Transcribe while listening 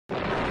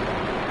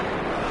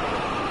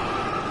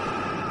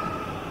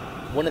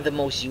One of the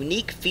most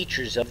unique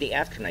features of the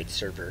Afternight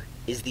server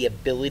is the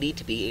ability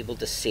to be able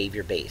to save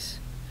your base.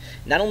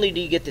 Not only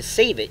do you get to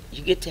save it,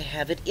 you get to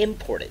have it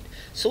imported.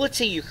 So let's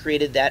say you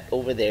created that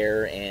over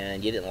there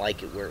and you didn't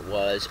like it where it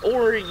was,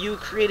 or you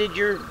created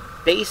your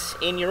base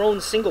in your own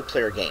single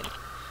player game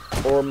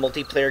or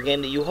multiplayer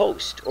game that you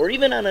host, or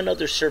even on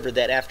another server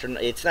that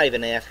it's not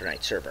even an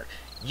Afternight server.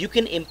 You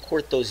can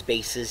import those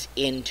bases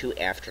into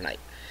Afternight.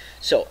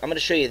 So I'm going to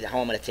show you how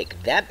I'm going to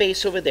take that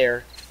base over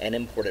there and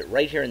import it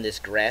right here in this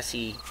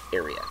grassy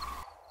area.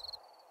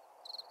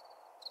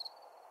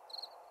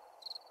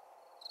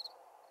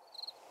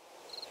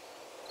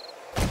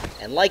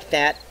 And like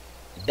that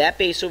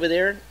base over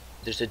there,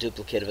 there's a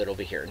duplicate of it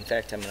over here. In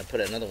fact, I'm going to put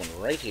another one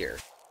right here.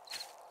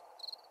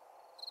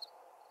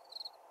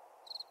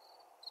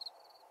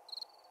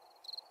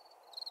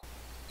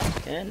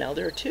 And now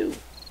there are two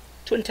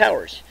twin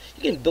towers.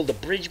 You can build a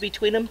bridge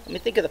between them. I mean,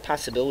 think of the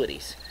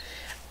possibilities.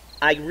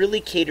 I really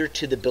cater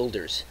to the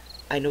builders.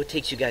 I know it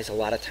takes you guys a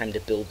lot of time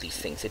to build these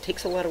things. It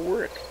takes a lot of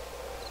work.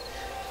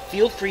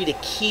 Feel free to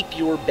keep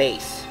your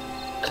base.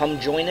 Come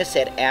join us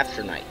at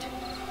Afternight.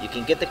 You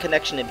can get the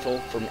connection info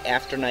from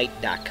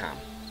afternight.com.